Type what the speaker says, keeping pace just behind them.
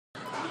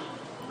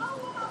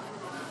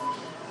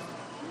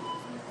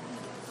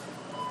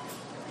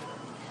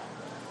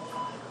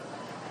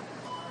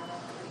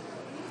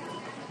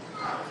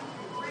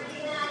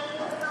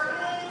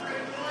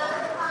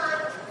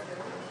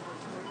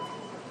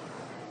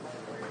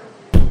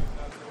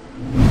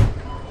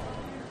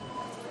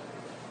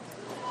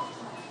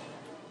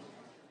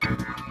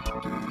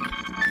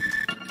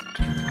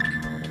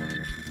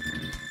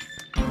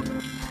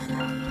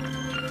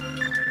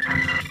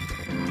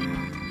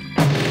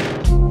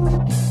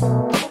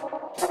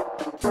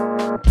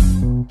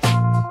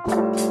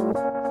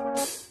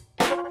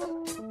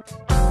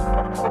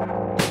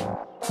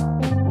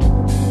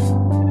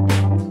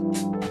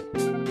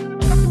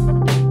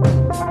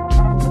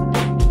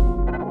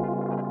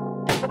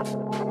My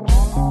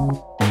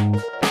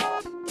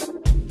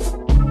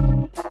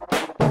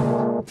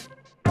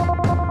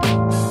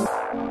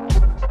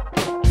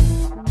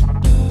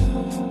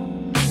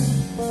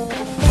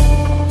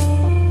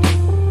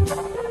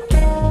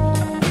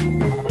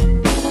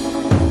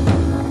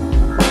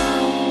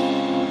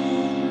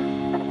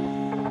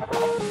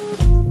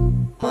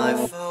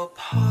faux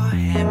pas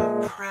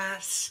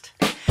impressed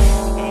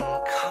in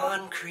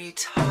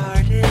concrete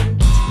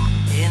hardened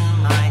in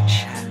my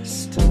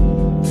chest.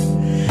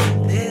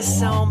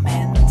 This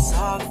omen's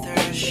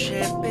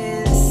authorship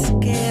is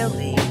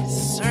scaly,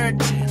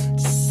 certain,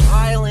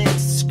 silent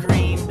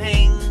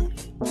screaming.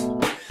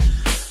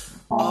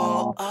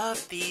 All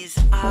of these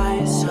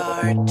eyes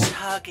are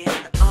tugging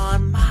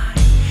on my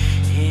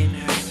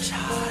inner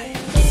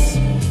tides.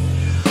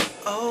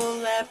 Oh,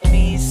 let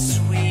me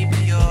sweep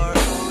your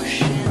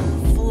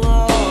ocean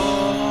floor.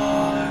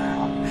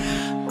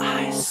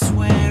 I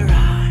swear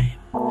I'm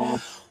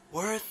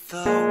worth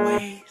the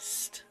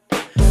waste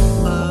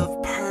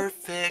of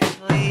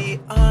perfectly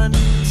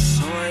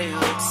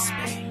unsoiled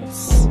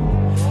space.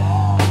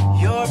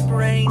 Your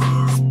brain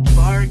is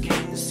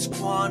barking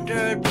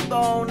squandered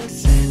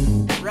bones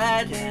and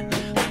bread and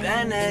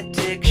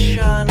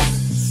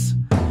benedictions.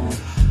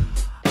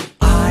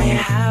 I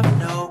have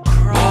no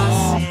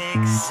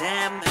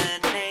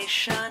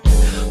cross-examination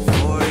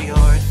for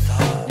your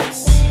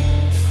thoughts.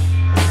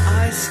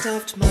 I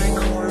stuffed my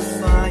core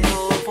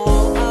file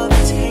full of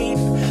tape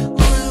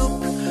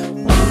loop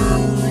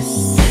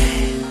nooses.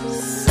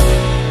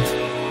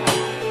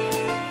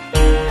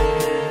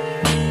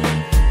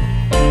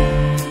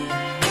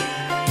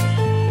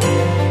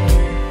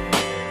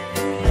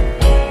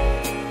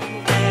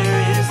 There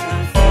is a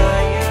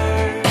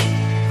fire.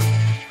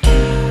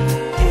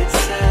 It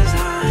says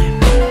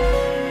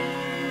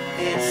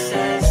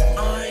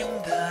I'm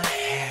the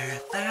hair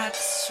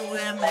that's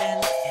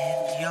swimming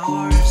in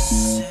your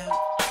suit.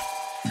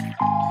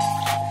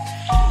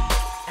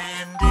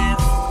 And if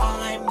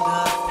I'm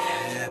the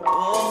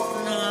pebble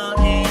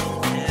gnawing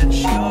at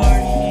your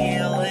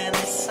heel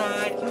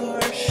inside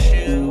your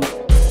shoe,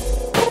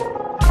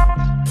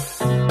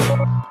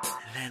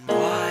 then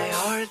why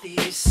are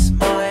these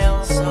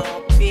smiles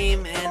all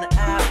beaming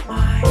at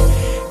my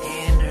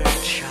inner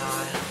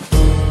child?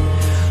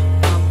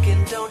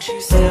 Pumpkin, don't you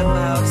step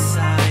out